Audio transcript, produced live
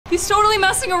He's totally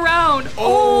messing around.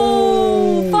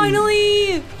 Oh,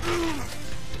 finally.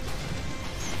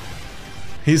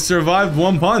 He survived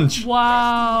one punch.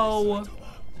 Wow.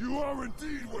 You are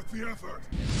indeed worth the effort.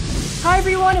 Hi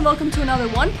everyone, and welcome to another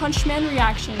One Punch Man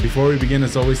reaction. Before we begin,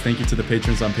 as always, thank you to the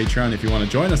patrons on Patreon. If you want to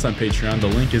join us on Patreon, the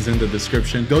link is in the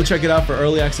description. Go check it out for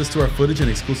early access to our footage and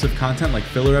exclusive content like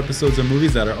filler episodes of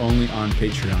movies that are only on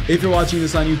Patreon. If you're watching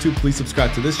this on YouTube, please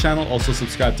subscribe to this channel. Also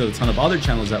subscribe to a ton of other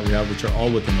channels that we have, which are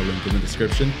all within the link in the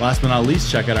description. Last but not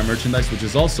least, check out our merchandise, which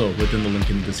is also within the link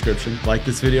in the description. Like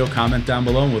this video, comment down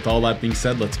below, and with all that being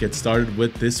said, let's get started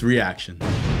with this reaction.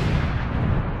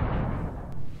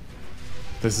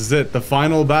 This is it, the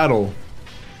final battle.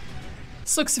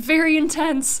 This looks very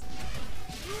intense.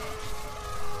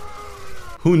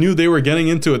 Who knew they were getting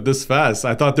into it this fast?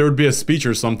 I thought there would be a speech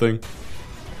or something.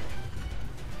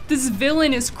 This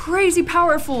villain is crazy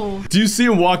powerful. Do you see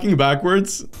him walking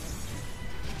backwards?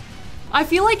 I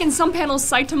feel like in some panels,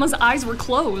 Saitama's eyes were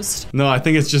closed. No, I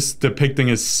think it's just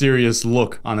depicting a serious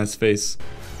look on his face.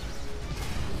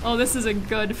 Oh, this is a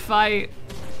good fight.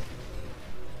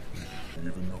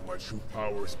 Even though my true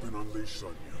power has been unleashed on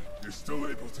you, you're still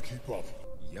able to keep up.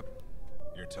 Yep.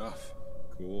 You're tough.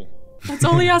 Cool. That's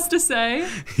all he has to say.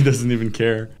 He doesn't even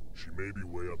care. She may be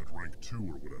way up at rank 2 or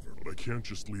whatever, but I can't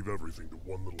just leave everything to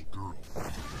one little girl.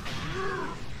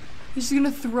 He's just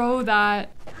gonna throw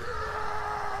that.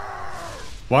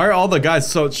 Why are all the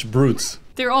guys such brutes?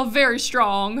 They're all very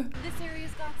strong. This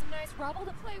area's got some nice rubble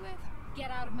to play with.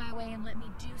 Get out of my way and let me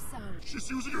do so. Just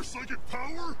using your psychic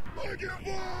power? I get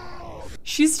involved!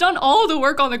 She's done all the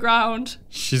work on the ground.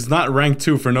 She's not rank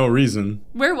 2 for no reason.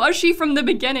 Where was she from the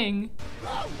beginning?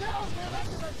 Oh no,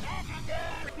 they're attacking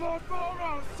again! Lord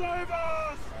BOROS, save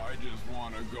us! I just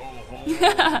want to go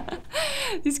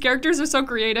home. These characters are so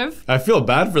creative. I feel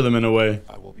bad for them in a way.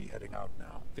 I will be heading out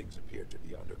now. Things appear to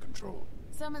be under control.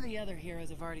 Some of the other heroes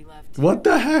have already left. What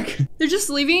the heck? They're just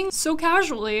leaving so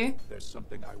casually. There's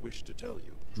something I wish to tell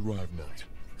you. Drive Knight,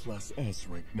 Class S,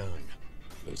 rank 9.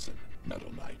 Listen,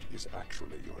 Metal Knight is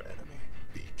actually your enemy.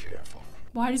 Be careful.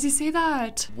 Why does he say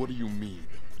that? What do you mean?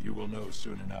 You will know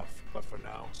soon enough, but for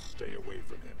now, stay away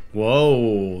from him.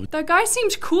 Whoa. That guy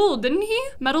seemed cool, didn't he?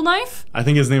 Metal Knife? I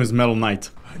think his name is Metal Knight.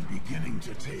 I'm beginning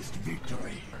to taste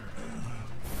victory.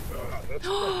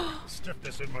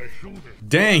 Stiffness in my shoulders.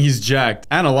 Dang, he's jacked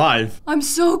and alive. I'm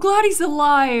so glad he's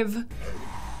alive.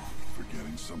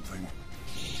 Forgetting something.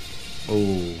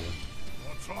 Oh,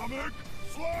 Atomic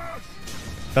Flash!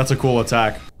 that's a cool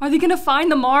attack. Are they gonna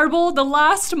find the marble? The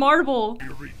last marble?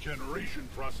 Your regeneration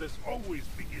process always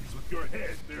begins with your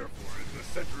head. Therefore, in the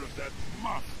center of that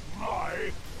must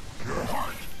lie your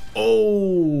heart.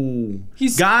 Oh,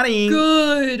 He's got him.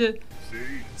 good. See?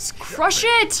 Let's crush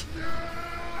it.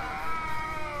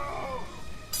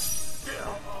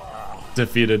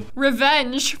 Defeated.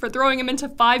 Revenge for throwing him into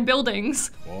 5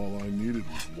 buildings. All I needed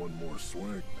was one more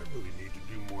swing. I really need to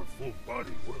do more full body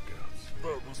workouts.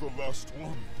 That was the last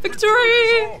one.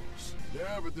 Victory!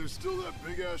 Yeah, but there's still that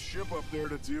big ass ship up there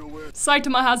to deal with.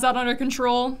 Saitama has that under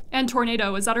control. And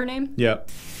Tornado, is that her name? Yep.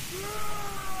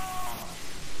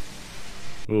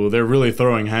 Ooh, they're really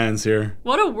throwing hands here.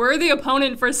 What a worthy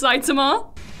opponent for Saitama.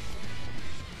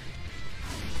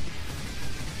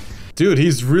 Dude,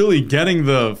 he's really getting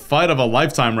the fight of a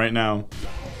lifetime right now.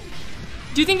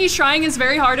 Do you think he's trying his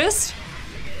very hardest?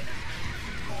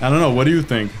 I don't know, what do you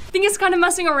think? I think he's kind of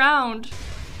messing around.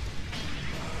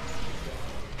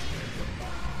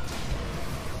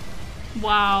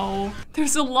 Wow.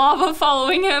 There's a lava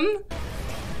following him.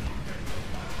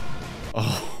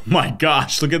 Oh my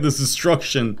gosh, look at this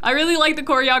destruction. I really like the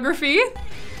choreography.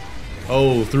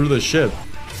 Oh, through the ship.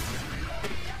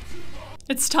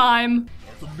 It's time.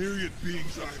 The myriad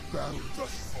beings I have battled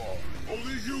thus far,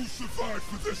 only you survived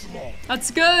for this long. That's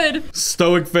good.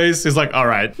 Stoic face is like, all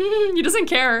right. He doesn't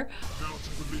care. Now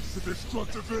to release the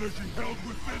destructive energy held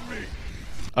within me.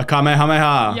 A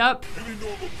Kamehameha. Yep. Any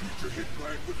normal creature hit by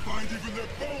it would find even their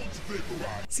bones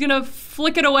vaporized. He's gonna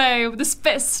flick it away with his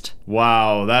fist.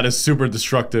 Wow, that is super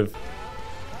destructive.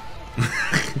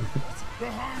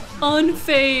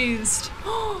 Unfazed.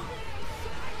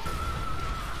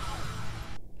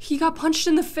 He got punched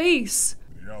in the face.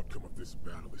 The outcome of this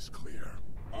battle is clear.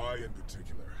 I, in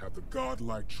particular, have the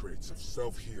godlike traits of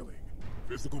self-healing,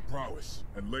 physical prowess,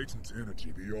 and latent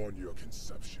energy beyond your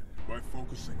conception. By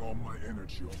focusing all my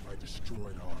energy on my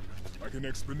destroyed armor, I can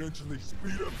exponentially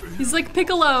speed up the He's like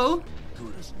Piccolo.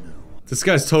 good as new. This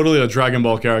guy's totally a Dragon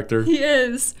Ball character. He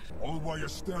is. All while your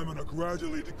stamina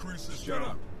gradually decreases. Shut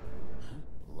up.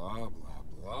 Blah, blah,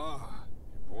 blah.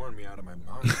 You're boring me out of my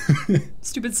mind.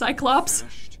 Stupid Cyclops.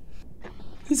 Finished.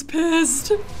 He's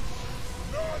pissed.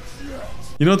 Not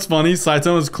You know what's funny?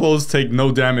 Saitama's clothes take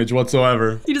no damage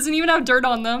whatsoever. He doesn't even have dirt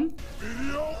on them.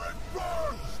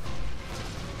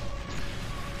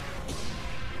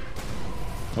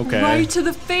 Okay. Right to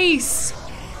the face.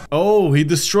 Oh, he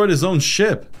destroyed his own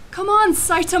ship. Come on,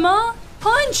 Saitama.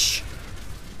 Punch.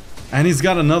 And he's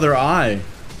got another eye.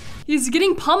 He's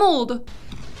getting pummeled.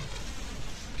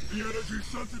 The energy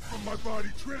scented from my body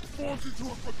transforms into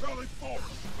a propelling force,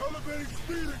 elevating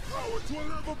speed and power to a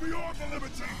level beyond the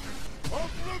limitations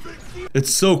of living flesh.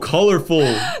 It's so colorful.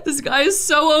 This guy is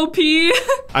so OP.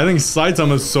 I think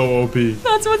Saitama's so OP.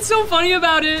 That's what's so funny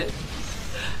about it.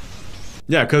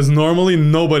 Yeah, because normally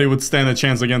nobody would stand a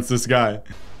chance against this guy.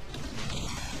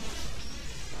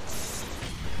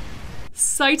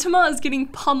 Saitama is getting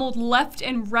pummeled left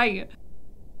and right.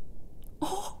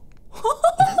 Oh.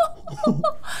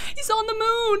 He's on the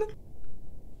moon.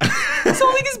 He's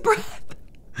holding his breath.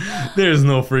 There's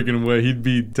no freaking way he'd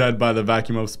be dead by the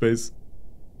vacuum of space.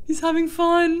 He's having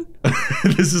fun.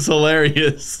 This is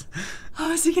hilarious.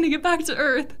 How is he gonna get back to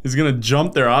Earth? He's gonna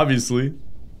jump there, obviously.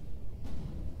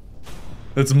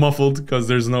 It's muffled because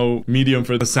there's no medium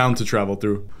for the sound to travel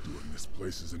through. Doing this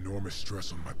places enormous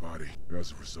stress on my body.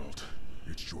 As a result,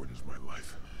 it shortens my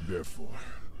life. Therefore,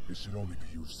 it should only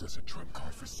be used as a trump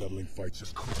card for settling fights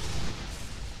as quickly.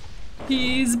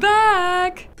 He's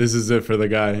back. This is it for the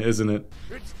guy, isn't it?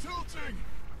 It's tilting!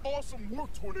 Awesome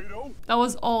work, Tornado! That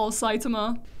was all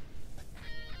Saitama.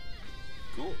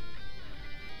 Cool.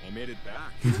 I made it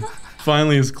back.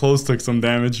 Finally, his clothes took some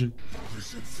damage.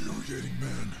 This infuriating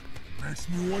man makes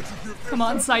me want to give Come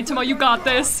on, Saitama, you got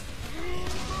this.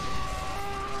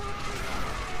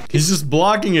 He's just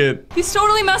blocking it. He's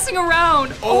totally messing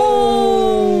around.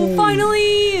 Oh,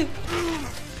 finally.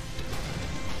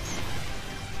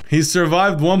 He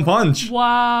survived one punch.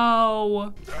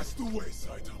 Wow. That's the way,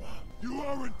 Saitama. You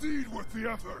are indeed worth the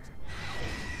effort.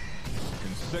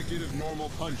 Consecutive normal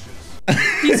punches.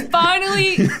 He's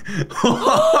finally...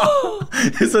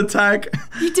 His attack.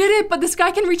 He did it, but this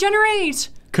guy can regenerate.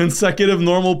 Consecutive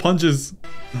normal punches.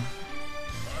 I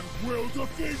will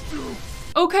defeat you.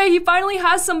 Okay, he finally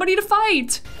has somebody to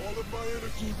fight. All of my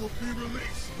energy will be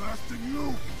released, blasting you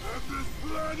and this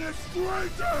planet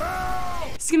straight to hell.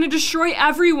 He's gonna destroy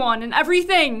everyone and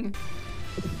everything.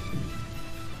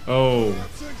 Oh.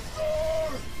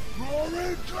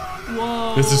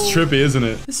 Whoa. This is trippy, isn't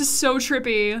it? This is so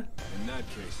trippy. In that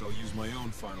case, I'll use my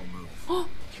own final move.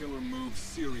 Killer move,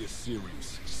 serious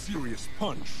series. Serious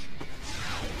punch.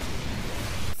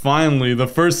 Finally, the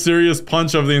first serious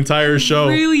punch of the entire show.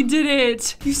 Really did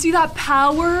it. You see that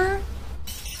power?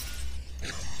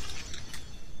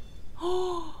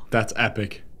 That's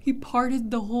epic. He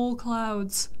parted the whole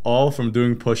clouds. All from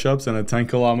doing push-ups and a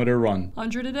 10-kilometer run.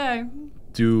 100 a day.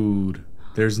 Dude,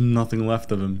 there's nothing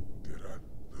left of him. Did I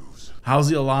lose? How's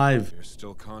he alive? You're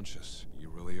still conscious. You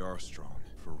really are strong.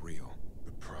 For real.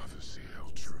 The prophecy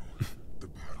held true. The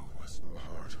battle was the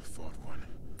hard-fought one.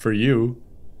 For you.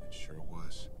 It sure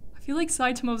was. I feel like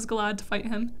Saitama was glad to fight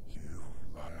him. You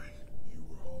lie. You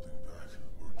were holding back,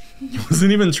 weren't you? He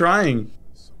wasn't even trying.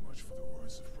 So much for the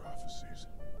words of prophecies.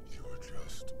 You are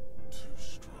just too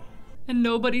strong. And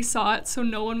nobody saw it, so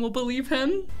no one will believe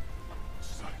him.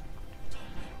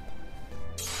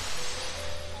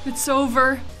 It's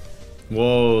over.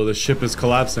 Whoa, the ship is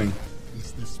collapsing.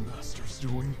 Is this Master's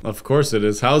doing? Of course it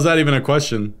is. How is that even a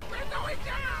question? We're going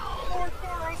down! Lord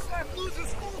Boros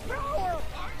loses full power!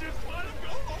 I just want to go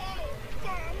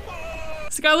home!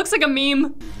 This guy looks like a meme.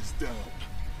 It is down.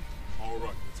 All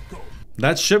right, let's go.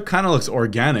 That ship kind of looks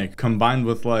organic, combined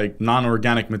with like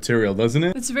non-organic material, doesn't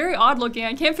it? It's very odd looking.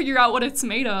 I can't figure out what it's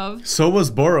made of. So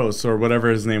was Boros, or whatever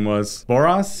his name was.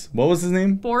 Boros? What was his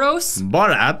name? Boros?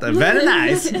 Borat, very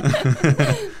nice.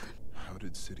 How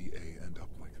did City A end up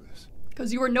like this?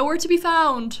 Because you were nowhere to be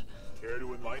found. Care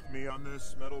to enlighten me on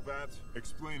this, Metal Bat?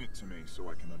 Explain it to me so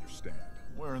I can understand.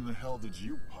 Where in the hell did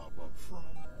you pop up from?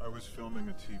 I was filming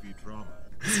a TV drama.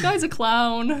 This guy's a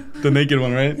clown. The naked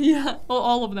one, right? Yeah, well,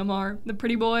 all of them are. The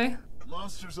pretty boy.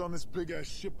 Monsters on this big-ass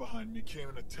ship behind me came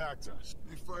and attacked us.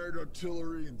 They fired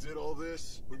artillery and did all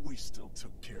this, but we still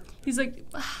took care of it. He's like,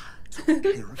 Took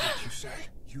care of it, you say?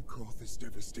 You call this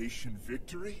devastation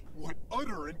victory? What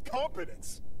utter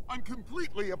incompetence! I'm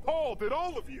completely appalled at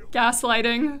all of you!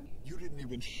 gaslighting. You didn't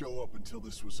even show up until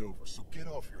this was over, so get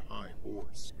off your high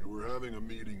horse. We were having a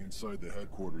meeting inside the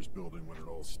headquarters building when it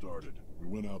all started. We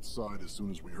went outside as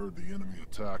soon as we heard the enemy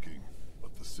attacking,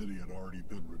 but the city had already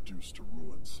been reduced to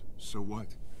ruins. So what?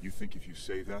 You think if you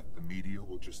say that, the media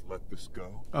will just let this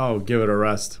go? Oh, give it a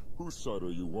rest. Whose side are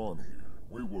you on here?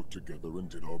 We worked together and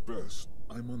did our best.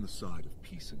 I'm on the side of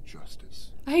peace and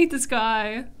justice. I hate this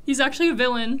guy. He's actually a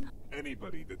villain.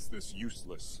 Anybody that's this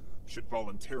useless should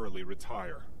voluntarily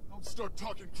retire. Don't start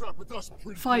talking crap with us,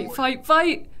 pretty Fight, boy. fight,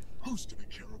 fight! Who's gonna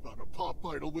care about a pop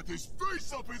idol with his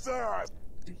face up his ass?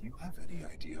 Do you have any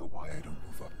idea why I don't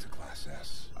move up to Class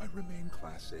S? I remain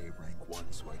Class A, rank 1,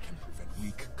 so I can prevent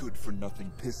weak,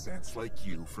 good-for-nothing pissants like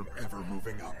you from ever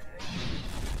moving up.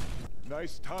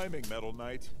 Nice timing, Metal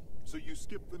Knight. So you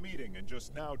skipped the meeting and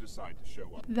just now decide to show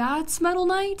up. That's Metal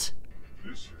Knight?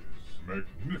 This is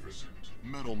magnificent.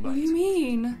 Metal What do Knight, you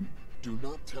mean? do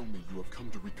not tell me you have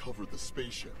come to recover the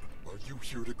spaceship. Are you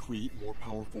here to create more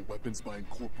powerful weapons by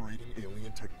incorporating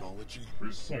alien technology?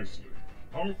 Precisely.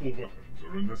 Powerful weapons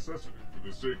are a necessity for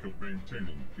the sake of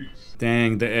maintaining peace.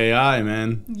 Dang, the AI,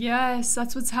 man. Yes,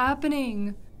 that's what's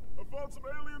happening. I found some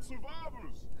alien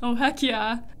survivors. Oh, heck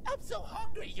yeah. I'm so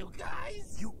hungry, you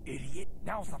guys! You idiot!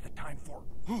 Now's not the time for.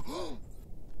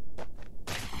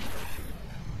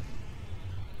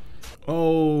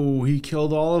 Oh, he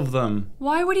killed all of them.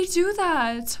 Why would he do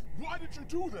that? Why did you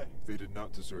do that? They did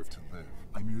not deserve to live.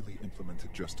 I merely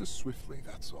implemented justice swiftly,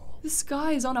 that's all. This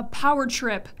guy is on a power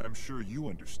trip. I'm sure you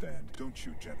understand, don't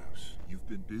you, Genos? You've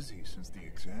been busy since the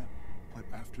exam. But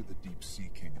after the deep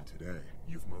seeking today,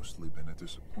 you've mostly been a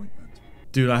disappointment.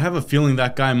 Dude, I have a feeling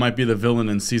that guy might be the villain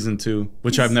in season 2,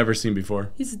 which I've never seen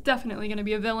before. He's definitely gonna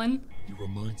be a villain. He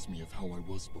reminds me of how I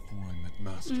was before I met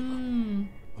Master.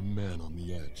 A man on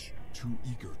the edge, too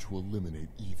eager to eliminate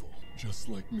evil. Just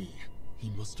like me, he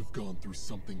must have gone through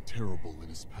something terrible in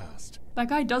his past. That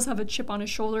guy does have a chip on his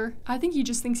shoulder. I think he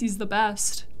just thinks he's the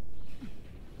best.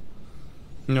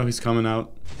 You know, he's coming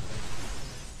out.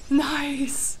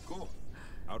 Nice. Cool.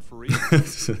 Out for real.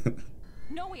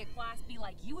 No way a Class B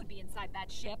like you would be inside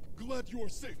that ship. Glad you are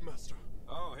safe, Master.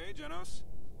 Oh, hey, Genos.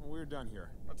 We're done here.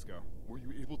 Let's go. Were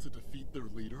you able to defeat their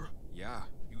leader? Yeah,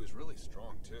 he was really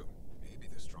strong, too. Maybe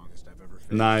the strongest I've ever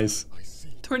faced. Nice. I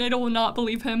see. Tornado will not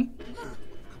believe him. Come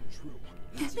true.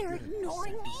 They're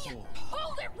ignoring me.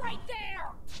 Hold it right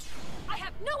there! I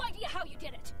have no idea how you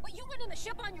did it, but you went in the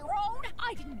ship on your own.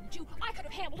 I didn't need you. I could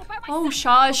have handled it by myself. Oh,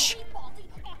 shush. Baldy,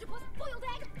 octopus, boiled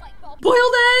egg, light bulb.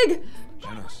 Boiled egg!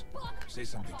 Genos, say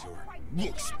something to her.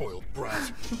 Look, spoiled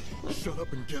brat. Shut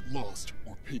up and get lost,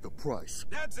 or pay the price.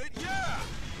 That's it, yeah!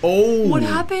 Oh! What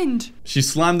happened? She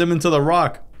slammed him into the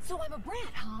rock. So I'm a brat,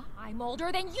 huh? I'm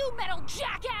older than you, metal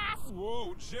jackass!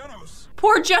 Whoa, Genos!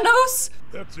 Poor Genos!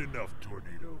 That's enough,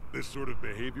 Tornado. This sort of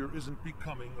behavior isn't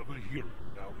becoming of a hero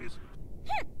now, is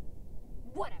it?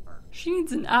 Whatever. She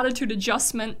needs an attitude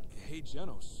adjustment. Hey,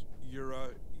 Genos. Your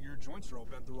joints are all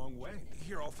bent the wrong way.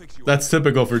 Here, I'll fix you That's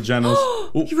typical for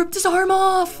Genos. He ripped his arm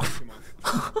off!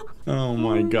 Oh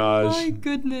my gosh. My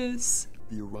goodness.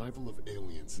 The arrival of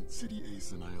aliens and City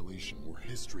A's annihilation were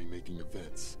history-making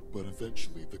events, but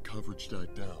eventually the coverage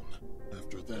died down.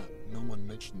 After that, no one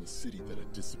mentioned the city that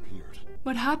had disappeared.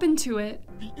 What happened to it?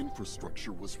 The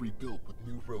infrastructure was rebuilt with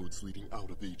new roads leading out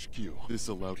of HQ. This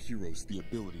allowed heroes the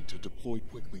ability to deploy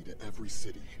quickly to every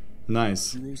city.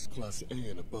 Nice. Heroes Class A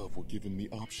and above were given the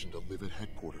option to live at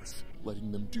headquarters,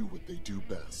 letting them do what they do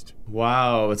best.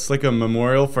 Wow, it's like a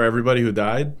memorial for everybody who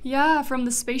died. Yeah, from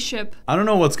the spaceship. I don't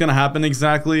know what's gonna happen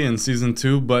exactly in season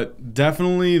 2, but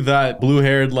definitely that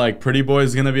blue-haired, like, pretty boy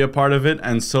is gonna be a part of it,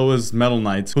 and so is Metal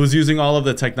Knight, who's using all of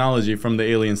the technology from the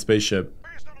alien spaceship.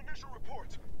 Based on initial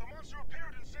reports, the monster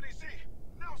appeared in City C.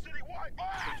 Now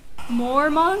citywide.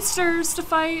 More monsters to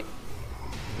fight.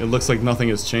 It looks like nothing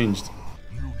has changed.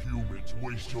 You humans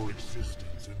waste your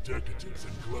existence in decadence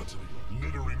and gluttony,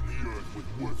 littering the earth with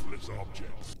worthless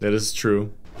objects. That is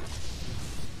true.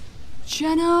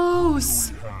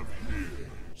 Genos! We have here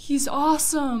He's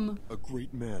awesome. A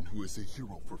great man who is a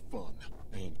hero for fun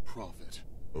and profit.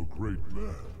 a great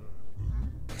man.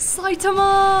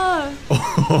 SAITAMA!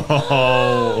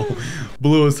 Oh,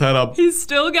 blew his head up. He's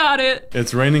still got it.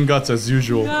 It's raining guts as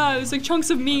usual. Yeah, it was like chunks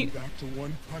of meat. Back to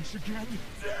one punch again?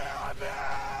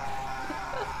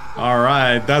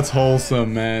 Alright, that's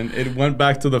wholesome, man. It went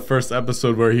back to the first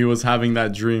episode where he was having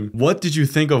that dream. What did you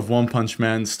think of One Punch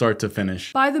Man start to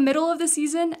finish? By the middle of the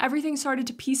season, everything started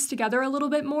to piece together a little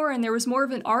bit more and there was more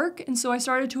of an arc, and so I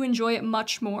started to enjoy it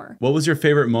much more. What was your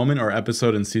favorite moment or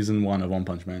episode in season 1 of One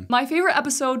Punch Man? My favorite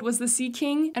episode was the Sea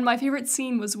King, and my favorite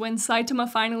scene was when Saitama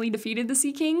finally defeated the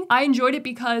Sea King. I enjoyed it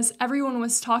because everyone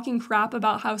was talking crap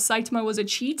about how Saitama was a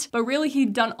cheat, but really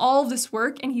he'd done all of this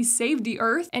work and he saved the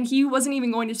Earth, and he wasn't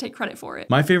even going to take credit for it.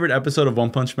 My favorite episode of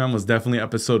One Punch Man was definitely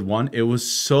episode 1. It was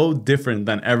so different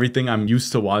than everything I'm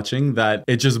used to watching that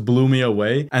it just blew me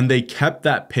away. And they kept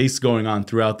that pace going on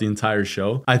throughout the entire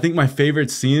show. I think my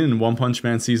favorite scene in One Punch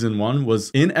Man season 1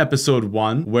 was in episode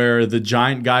 1 where the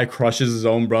giant guy crushes his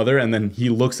own brother and then he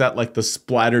looks at like the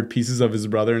splattered pieces of his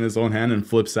brother in his own hand and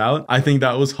flips out. I think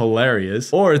that was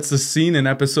hilarious. Or it's the scene in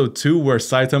episode 2 where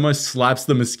Saitama slaps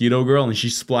the mosquito girl and she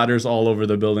splatters all over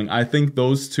the building. I think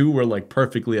those two were like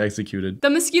perfectly executed. The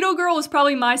mosquito girl was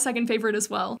probably my second favorite as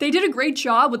well. They did a great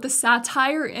job with the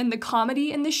satire and the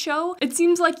comedy in this show. It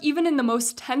seems like even in the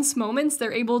most tense moments,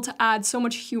 they're able to add so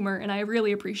much humor, and I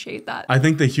really appreciate that. I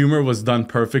think the humor was done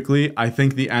perfectly. I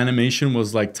think the animation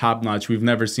was like top notch. We've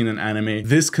never seen an anime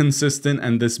this consistent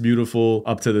and this beautiful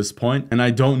up to this point, and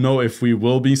I don't know if we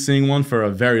will be seeing one for a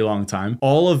very long time.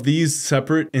 All of these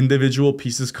separate individual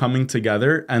pieces coming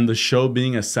together and the show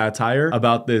being a satire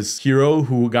about this hero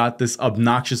who got this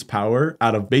obnoxious power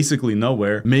out of basically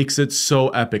nowhere makes it so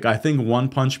epic. I think One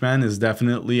Punch Man is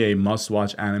definitely a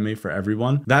must-watch anime for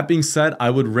everyone. That being said, I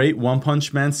would rate One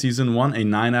Punch Man season 1 a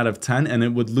 9 out of 10, and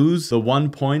it would lose the 1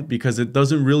 point because it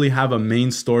doesn't really have a main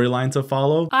storyline to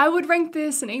follow. I would rank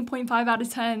this an 8.5 out of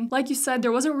 10. Like you said,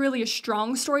 there wasn't really a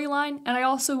strong storyline, and I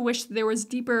also wish there was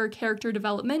deeper character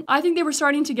development. I think they were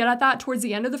starting to get at that towards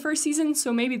the end of the first season,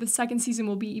 so maybe the second season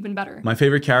will be even better. My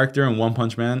favorite character in One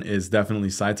Punch Man is definitely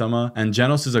Saitama, and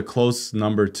Genos is a close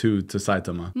number 2 to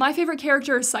Saitama. My favorite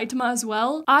character is Saitama as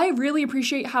well. I really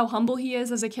appreciate how humble he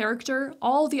is as a character.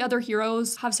 All the other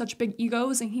heroes have such big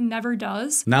egos, and he never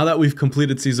does. Now that we've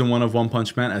completed season 1 of One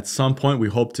Punch Man, at some point we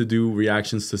hope to do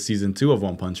reactions to season 2 of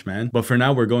One Punch Man, but for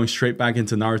now we're going straight back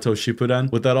into Naruto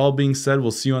Shippuden. With that all being said,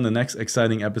 we'll see you on the next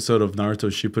exciting episode of Naruto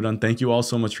Shippuden. Thank you all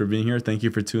so much for being here. Thank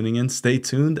you for tuning in. Stay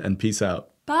tuned and peace out.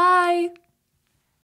 Bye!